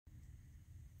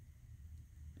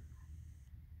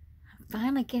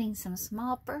finally getting some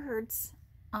small birds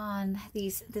on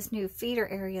this new feeder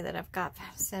area that I've got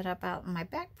set up out on my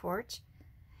back porch.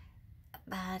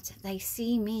 But they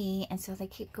see me, and so they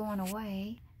keep going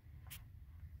away.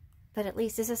 But at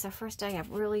least this is the first day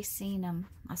I've really seen them.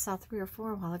 I saw 3 or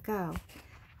 4 a while ago.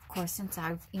 Of course, since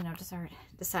I've,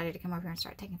 decided to come over here and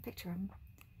start taking a picture of them.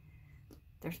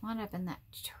 There's one up in that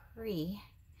tree.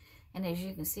 And as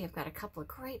you can see, I've got a couple of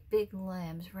great big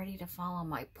limbs ready to fall on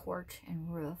my porch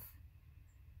and roof.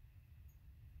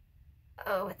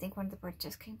 Oh, I think one of the birds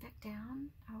just came back down.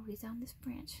 Oh, he's on this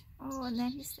branch. Oh, and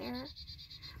then he's there.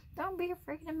 Don't be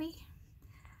afraid of me.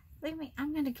 Leave me.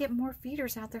 I'm going to get more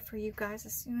feeders out there for you guys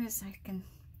as soon as I can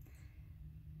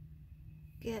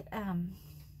get,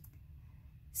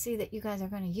 see that you guys are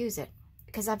going to use it.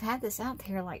 Because I've had this out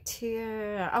here like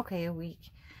a week.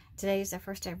 Today's the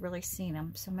first day I've really seen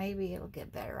them. So maybe it'll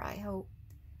get better, I hope.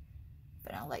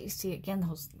 But I'll let you see again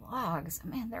those logs.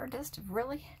 Man, they're just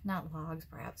really, not logs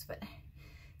perhaps, but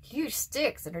huge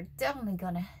sticks that are definitely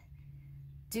going to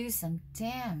do some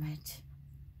damage.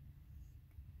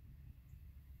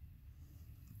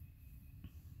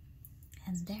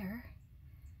 And there,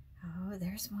 oh,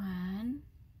 there's one.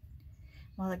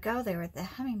 A while ago they were at the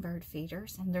hummingbird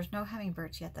feeders, and there's no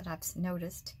hummingbirds yet that I've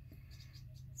noticed.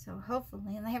 So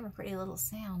hopefully, and they have a pretty little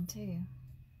sound too.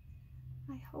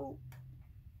 I hope.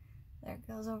 There it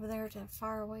goes over there to a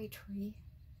faraway tree.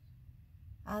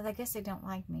 I guess they don't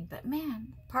like me, but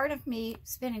man, part of me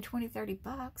spending 20-30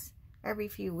 bucks every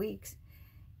few weeks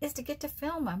is to get to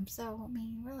film them. So, I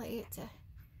mean, really, it's a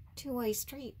two-way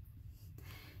street.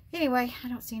 Anyway, I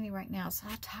don't see any right now, so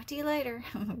I'll talk to you later.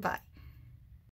 Bye.